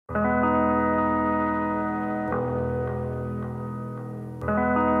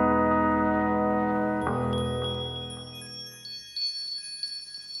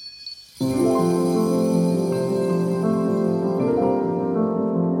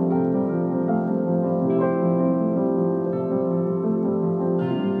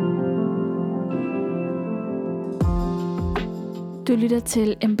Du lytter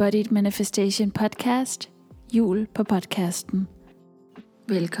til Embodied Manifestation Podcast, jul på podcasten.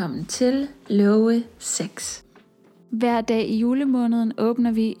 Velkommen til låge 6. Hver dag i julemåneden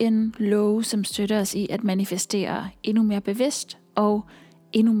åbner vi en låge, som støtter os i at manifestere endnu mere bevidst og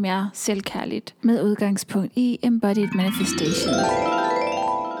endnu mere selvkærligt med udgangspunkt i Embodied Manifestation.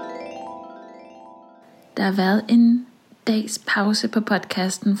 Der har været en dags pause på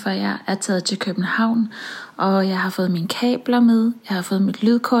podcasten, for jeg er taget til København, og jeg har fået mine kabler med, jeg har fået mit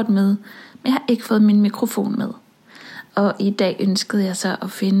lydkort med, men jeg har ikke fået min mikrofon med. Og i dag ønskede jeg så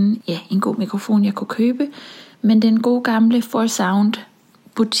at finde en god mikrofon, jeg kunne købe, men den gode gamle 4Sound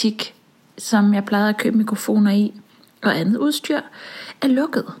butik, som jeg plejede at købe mikrofoner i og andet udstyr, er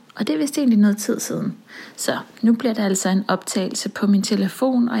lukket, og det er vist egentlig noget tid siden. Så nu bliver der altså en optagelse på min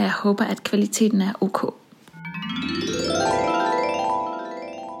telefon, og jeg håber, at kvaliteten er ok.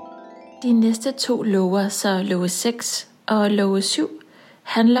 De næste 2 låger, så låge 6 og låge 7,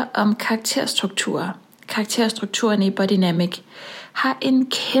 handler om karakterstrukturer. Karakterstrukturerne i Body Dynamic har en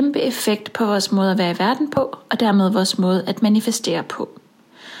kæmpe effekt på vores måde at være i verden på, og dermed vores måde at manifestere på.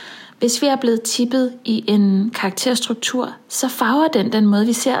 Hvis vi er blevet tippet i en karakterstruktur, så farver den måde,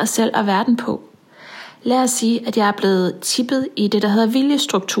 vi ser os selv og verden på. Lad os sige, at jeg er blevet tippet i det, der hedder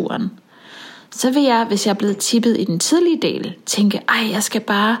viljestrukturen. Så vil jeg, hvis jeg er blevet tippet i den tidlige del, tænke, jeg skal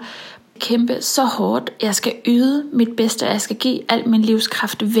bare kæmpe så hårdt, jeg skal yde mit bedste, og jeg skal give al min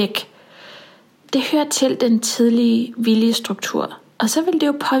livskraft væk. Det hører til den tidlige viljestruktur, og så vil det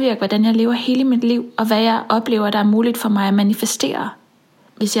jo påvirke, hvordan jeg lever hele mit liv, og hvad jeg oplever, der er muligt for mig at manifestere.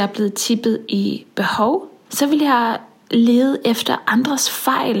 Hvis jeg er blevet tippet i behov, så vil jeg lede efter andres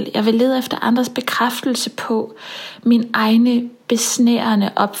fejl. Jeg vil lede efter andres bekræftelse på mine egne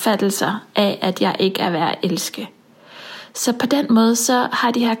besnærende opfattelser af, at jeg ikke er værd at elske. Så på den måde, så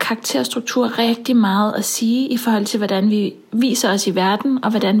har de her karakterstrukturer rigtig meget at sige i forhold til, hvordan vi viser os i verden, og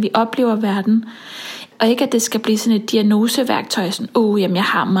hvordan vi oplever verden. Og ikke at det skal blive sådan et diagnoseværktøj, sådan, jamen jeg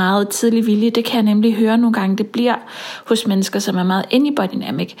har meget tidlig vilje, det kan jeg nemlig høre nogle gange, det bliver hos mennesker, som er meget inde i Body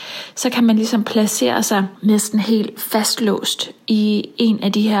Dynamic. Så kan man ligesom placere sig næsten helt fastlåst i en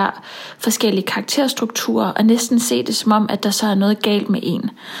af de her forskellige karakterstrukturer, og næsten se det som om, at der så er noget galt med en.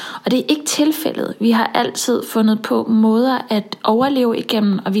 Og det er ikke tilfældet. Vi har altid fundet på måder at overleve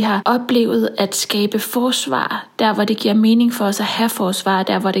igennem, og vi har oplevet at skabe forsvar, der hvor det giver mening for os at have forsvar,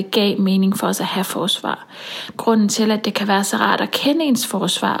 der hvor det gav mening for os at have forsvar. Grunden til, at det kan være så rart at kende ens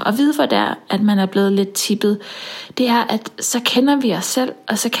forsvar og vide, hvor det er, at man er blevet lidt tippet, det er, at så kender vi os selv,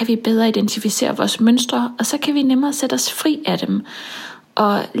 og så kan vi bedre identificere vores mønstre, og så kan vi nemmere sætte os fri af dem,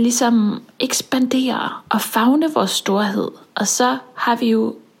 og ligesom ekspandere og favne vores storhed. Og så har vi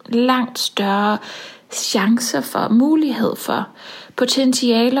jo langt større chancer for, mulighed for,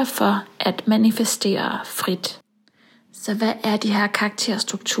 potentialer for at manifestere frit. Så hvad er de her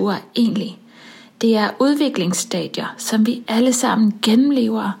karakterstrukturer egentlig? Det er udviklingsstadier, som vi alle sammen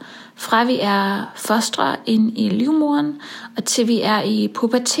gennemlever, fra vi er fostre ind i livmoderen, og til vi er i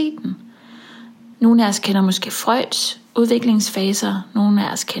puberteten. Nogle af os kender måske Freuds udviklingsfaser, nogle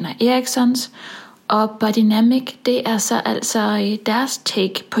af os kender Eriksons, og Body Dynamic, det er så altså deres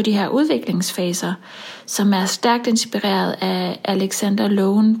take på de her udviklingsfaser, som er stærkt inspireret af Alexander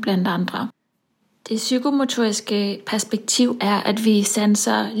Lowen blandt andre. Det psykomotoriske perspektiv er, at vi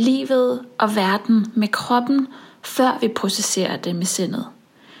sanser livet og verden med kroppen, før vi processerer det med sindet.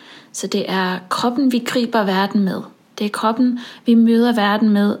 Så det er kroppen, vi griber verden med. Det er kroppen, vi møder verden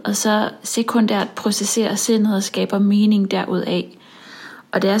med, og så sekundært processerer sindet og skaber mening derudaf.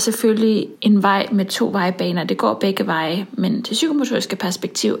 Og det er selvfølgelig en vej med 2 vejbaner. Det går begge veje, men det psykomotoriske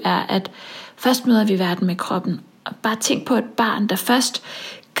perspektiv er, at først møder vi verden med kroppen. Og bare tænk på et barn, der først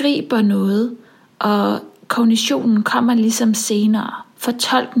griber noget, og kognitionen kommer ligesom senere.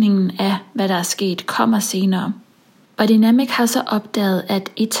 Fortolkningen af, hvad der er sket, kommer senere. Og Dynamic har så opdaget,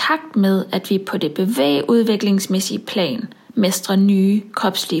 at i takt med, at vi på det bevægeudviklingsmæssige plan mestrer nye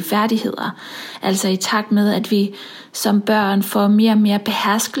kropslige færdigheder, altså i takt med, at vi som børn får mere og mere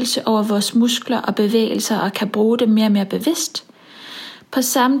beherskelse over vores muskler og bevægelser og kan bruge det mere og mere bevidst, på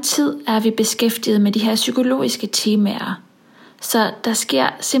samme tid er vi beskæftiget med de her psykologiske temaer. Så der sker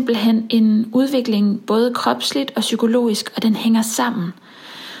simpelthen en udvikling både kropsligt og psykologisk, og den hænger sammen.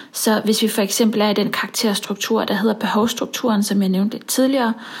 Så hvis vi for eksempel er i den karakterstruktur, der hedder behovsstrukturen, som jeg nævnte lidt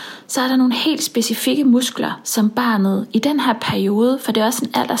tidligere, så er der nogle helt specifikke muskler, som barnet i den her periode, for det er også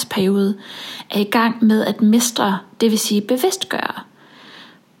en aldersperiode, er i gang med at mestre, det vil sige bevidstgøre.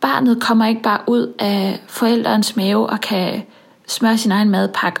 Barnet kommer ikke bare ud af forældrens mave og kan smøre sin egen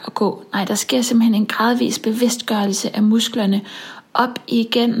madpakke og gå. Nej, der sker simpelthen en gradvis bevidstgørelse af musklerne op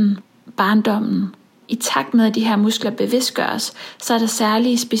igennem barndommen, i takt med, at de her muskler bevidstgøres, så er der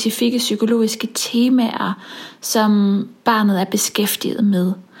særlige specifikke psykologiske temaer, som barnet er beskæftiget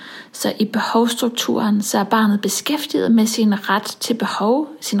med. Så i behovsstrukturen, så er barnet beskæftiget med sin ret til behov,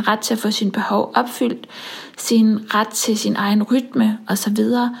 sin ret til at få sin behov opfyldt, sin ret til sin egen rytme osv.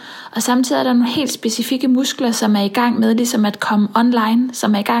 Og samtidig er der nogle helt specifikke muskler, som er i gang med ligesom at komme online,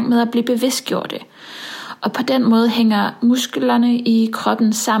 som er i gang med at blive bevidstgjorte. Og på den måde hænger musklerne i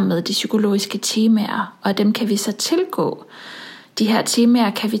kroppen sammen med de psykologiske temaer, og dem kan vi så tilgå. De her temaer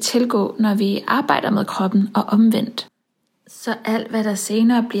kan vi tilgå, når vi arbejder med kroppen og omvendt. Så alt, hvad der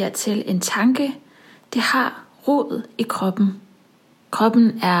senere bliver til en tanke, det har rod i kroppen.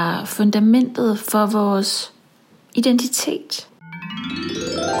 Kroppen er fundamentet for vores identitet.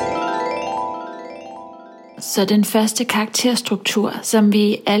 Så den første karakterstruktur, som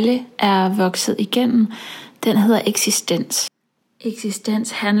vi alle er vokset igennem, den hedder eksistens.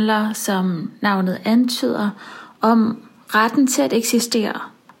 Eksistens handler, som navnet antyder, om retten til at eksistere.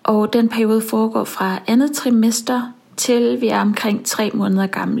 Og den periode foregår fra andet trimester til vi er omkring 3 måneder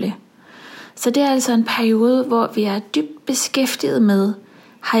gamle. Så det er altså en periode, hvor vi er dybt beskæftiget med,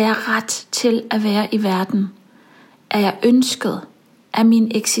 har jeg ret til at være i verden? Er jeg ønsket? Er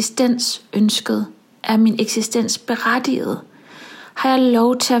min eksistens ønsket? Er min eksistens berettiget? Har jeg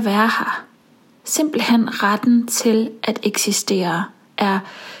lov til at være her? Simpelthen retten til at eksistere er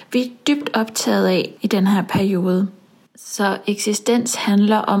vi dybt optaget af i den her periode. Så eksistens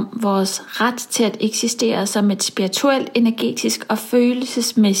handler om vores ret til at eksistere som et spirituelt, energetisk og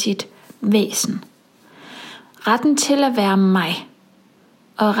følelsesmæssigt væsen. Retten til at være mig,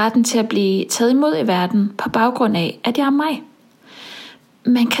 og retten til at blive taget imod i verden på baggrund af, at jeg er mig.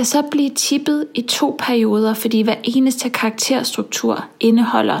 Man kan så blive tippet i 2 perioder, fordi hver eneste karakterstruktur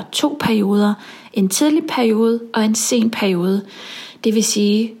indeholder 2 perioder. En tidlig periode og en sen periode. Det vil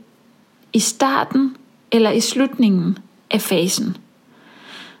sige i starten eller i slutningen af fasen.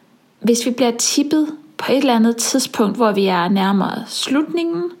 Hvis vi bliver tippet på et eller andet tidspunkt, hvor vi er nærmere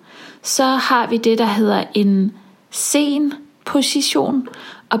slutningen, så har vi det, der hedder en sen position,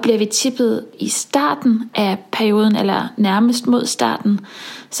 og bliver vi tippet i starten af perioden, eller nærmest mod starten,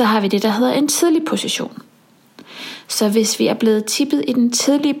 så har vi det, der hedder en tidlig position. Så hvis vi er blevet tippet i den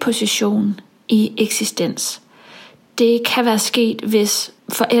tidlige position i eksistens, det kan være sket, hvis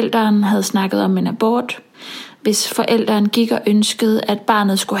forældrene havde snakket om en abort, hvis forældrene gik og ønskede, at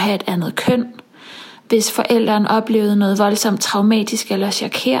barnet skulle have et andet køn, hvis forældrene oplevede noget voldsomt traumatisk eller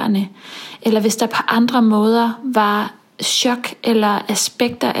chokerende, eller hvis der på andre måder var chok eller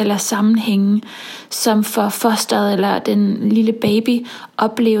aspekter eller sammenhænge, som for fosteret eller den lille baby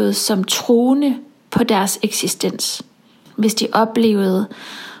oplevede som truende på deres eksistens. Hvis de oplevede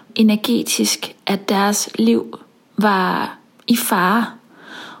energetisk, at deres liv var i fare,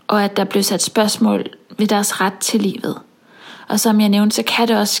 og at der blev sat spørgsmål ved deres ret til livet. Og som jeg nævnte, så kan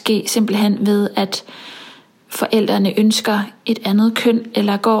det også ske simpelthen ved, at forældrene ønsker et andet køn,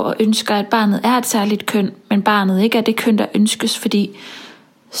 eller går og ønsker, at barnet er et særligt køn, men barnet ikke er det køn, der ønskes, fordi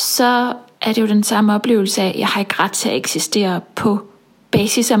så er det jo den samme oplevelse af, at jeg har ikke ret til at eksistere på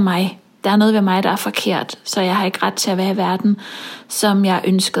basis af mig. Der er noget ved mig, der er forkert, så jeg har ikke ret til at være i verden, som jeg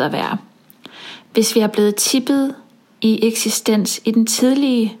ønskede at være. Hvis vi er blevet tippet i eksistens i den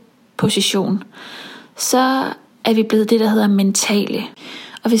tidlige position, så er vi blevet det, der hedder mentale.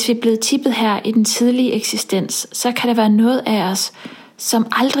 Og hvis vi er blevet tippet her i den tidlige eksistens, så kan der være noget af os, som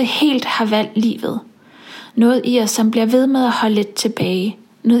aldrig helt har valgt livet. Noget i os, som bliver ved med at holde lidt tilbage.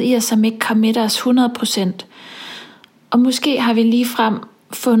 Noget i os, som ikke committer os 100%. Og måske har vi ligefrem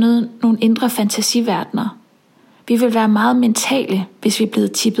fundet nogle indre fantasiverdener. Vi vil være meget mentale, hvis vi er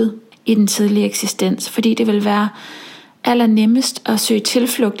blevet tippet i den tidlige eksistens, fordi det vil være allernemmest at søge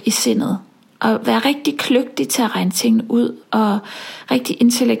tilflugt i sindet. Og være rigtig kløgtig til at regne tingene ud, og rigtig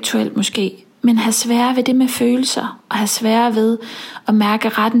intellektuelt måske, men have svære ved det med følelser, og have svære ved at mærke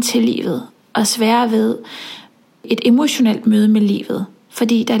retten til livet, og svære ved et emotionelt møde med livet,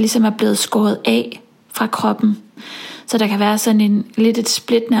 fordi der ligesom er blevet skåret af fra kroppen. Så der kan være sådan lidt et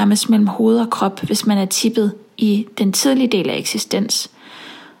split nærmest mellem hoved og krop, hvis man er tippet i den tidlige del af eksistens,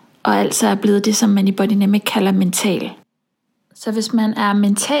 og altså er blevet det, som man i bodydynamic kalder mental. Så hvis man er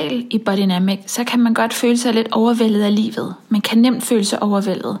mental i bodydynamic, så kan man godt føle sig lidt overvældet af livet. Man kan nemt føle sig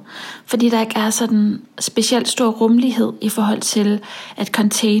overvældet, fordi der ikke er sådan specielt stor rummelighed i forhold til at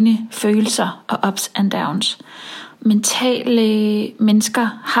containe følelser og ups and downs. Mentale mennesker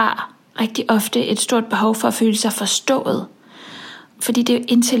har rigtig ofte et stort behov for at føle sig forstået. Fordi det er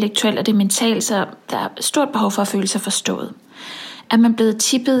intellektuelt og det er mentalt, så der er et stort behov for at føle sig forstået. Er man blevet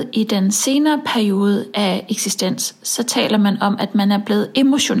tippet i den senere periode af eksistens, så taler man om, at man er blevet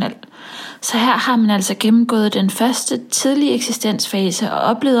emotionel. Så her har man altså gennemgået den første tidlige eksistensfase og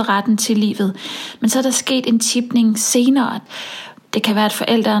oplevet retten til livet. Men så er der sket en tipning senere. Det kan være, at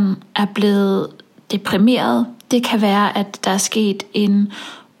forældrene er blevet deprimeret. Det kan være, at der er sket en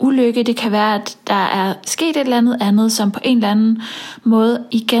ulykke. Det kan være, at der er sket et eller andet, som på en eller anden måde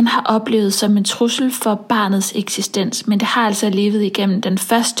igen har oplevet som en trussel for barnets eksistens. Men det har altså levet igennem den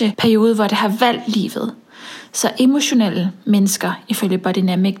første periode, hvor det har valgt livet. Så emotionelle mennesker, ifølge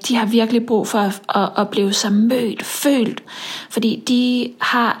Bodynamic, de har virkelig brug for at opleve sig mødt, følt. Fordi de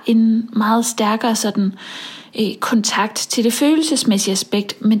har en meget stærkere sådan kontakt til det følelsesmæssige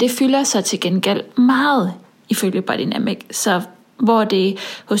aspekt, men det fylder sig til gengæld meget ifølge Bodynamic. Så hvor det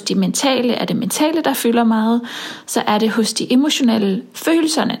hos de mentale er det mentale, der fylder meget, så er det hos de emotionelle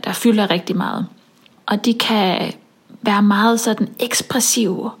følelserne, der fylder rigtig meget. Og de kan være meget sådan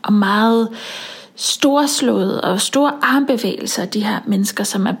ekspressive og meget storslåede og store armbevægelser, de her mennesker,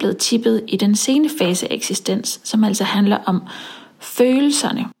 som er blevet tippet i den sene fase af eksistens, som altså handler om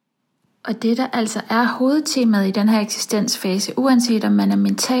følelserne. Og det, der altså er hovedtemaet i den her eksistensfase, uanset om man er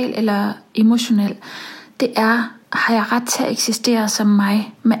mental eller emotionel, det er, har jeg ret til at eksistere som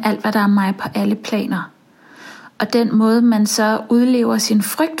mig, med alt, hvad der er mig på alle planer? Og den måde, man så udlever sin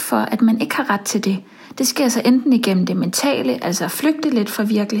frygt for, at man ikke har ret til det, det sker så enten igennem det mentale, altså flygte lidt fra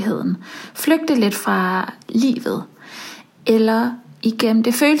virkeligheden, flygte lidt fra livet, eller igennem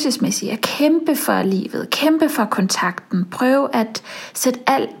det følelsesmæssige, at kæmpe for livet, kæmpe for kontakten, prøve at sætte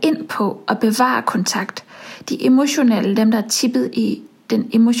alt ind på at bevare kontakt. De emotionelle, dem der er tippet i den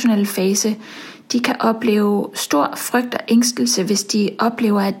emotionelle fase, de kan opleve stor frygt og ængstelse, hvis de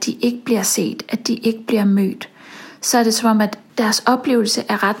oplever, at de ikke bliver set, at de ikke bliver mødt. Så er det som om, at deres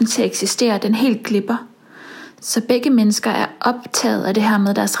oplevelse af retten til at eksistere, den helt glipper. Så begge mennesker er optaget af det her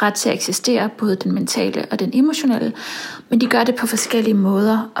med deres ret til at eksistere, både den mentale og den emotionelle, men de gør det på forskellige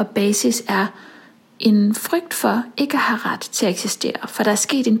måder, og basis er en frygt for ikke at have ret til at eksistere, for der er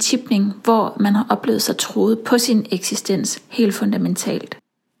sket en tipning, hvor man har oplevet sig truet på sin eksistens helt fundamentalt.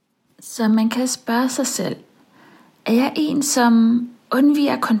 Så man kan spørge sig selv, er jeg en, som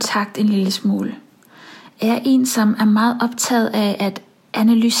undviger kontakt en lille smule? Er jeg en, som er meget optaget af at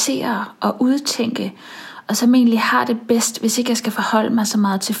analysere og udtænke, og som egentlig har det bedst, hvis ikke jeg skal forholde mig så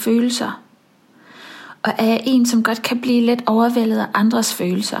meget til følelser? Og er jeg en, som godt kan blive lidt overvældet af andres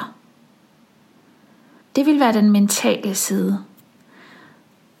følelser? Det vil være den mentale side.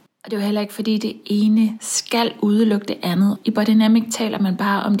 Og det er jo heller ikke, fordi det ene skal udelukke det andet. I Bodynamic taler man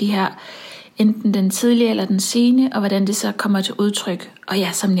bare om de her, enten den tidlige eller den sene, og hvordan det så kommer til udtryk. Og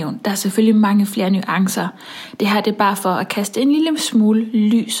ja, som nævnt, der er selvfølgelig mange flere nuancer. Det her det er bare for at kaste en lille smule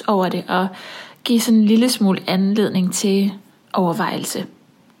lys over det, og give sådan en lille smule anledning til overvejelse.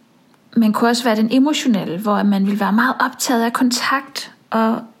 Man kunne også være den emotionelle, hvor man vil være meget optaget af kontakt,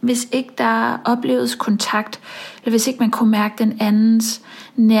 og hvis ikke der opleves kontakt, eller hvis ikke man kunne mærke den andens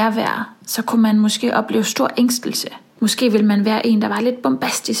nærvær, så kunne man måske opleve stor ængstelse. Måske vil man være en, der var lidt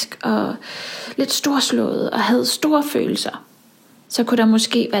bombastisk og lidt storslået og havde store følelser. Så kunne der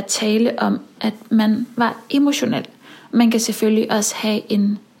måske være tale om, at man var emotionel. Man kan selvfølgelig også have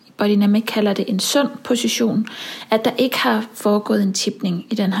en, Bodynamic kalder det en sund position, at der ikke har foregået en tipning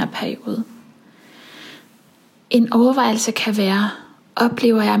i den her periode. En overvejelse kan være,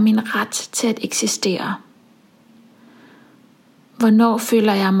 oplever jeg min ret til at eksistere? Hvornår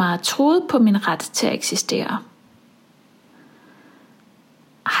føler jeg mig truet på min ret til at eksistere?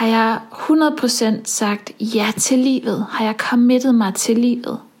 Har jeg 100% sagt ja til livet? Har jeg committet mig til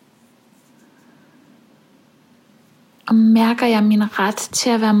livet? Og mærker jeg min ret til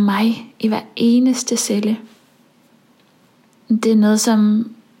at være mig i hver eneste celle? Det er noget, som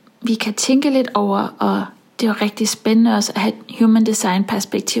vi kan tænke lidt over, og det er jo rigtig spændende også at have human design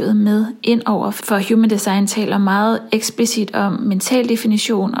perspektivet med ind over, for human design taler meget eksplicit om mental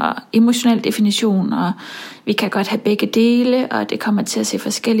definition og emotionel definition, og vi kan godt have begge dele, og det kommer til at se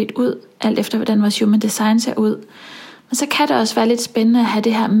forskelligt ud, alt efter hvordan vores human design ser ud. Men så kan det også være lidt spændende at have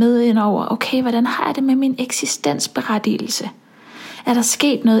det her med ind over, okay, hvordan har jeg det med min eksistensberettigelse? Er der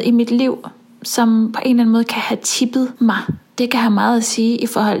sket noget i mit liv, som på en eller anden måde kan have tippet mig? Det kan have meget at sige i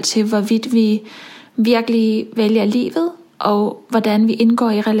forhold til, hvorvidt vi virkelig vælger livet, og hvordan vi indgår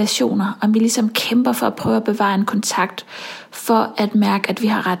i relationer, og vi ligesom kæmper for at prøve at bevare en kontakt, for at mærke, at vi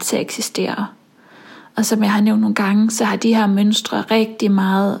har ret til at eksistere. Og som jeg har nævnt nogle gange, så har de her mønstre rigtig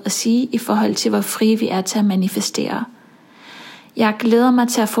meget at sige i forhold til, hvor frie vi er til at manifestere. Jeg glæder mig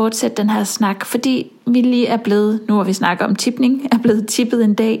til at fortsætte den her snak, fordi vi lige er blevet, nu hvor vi snakker om tipning, er blevet tippet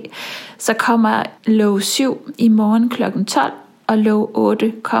en dag. Så kommer låge 7 i morgen kl. 12, og låge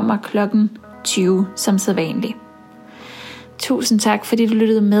 8 kommer kl. 20 som sædvanligt. Tusind tak, fordi du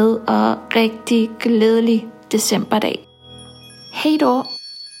lyttede med, og rigtig glædelig decemberdag. Hej då!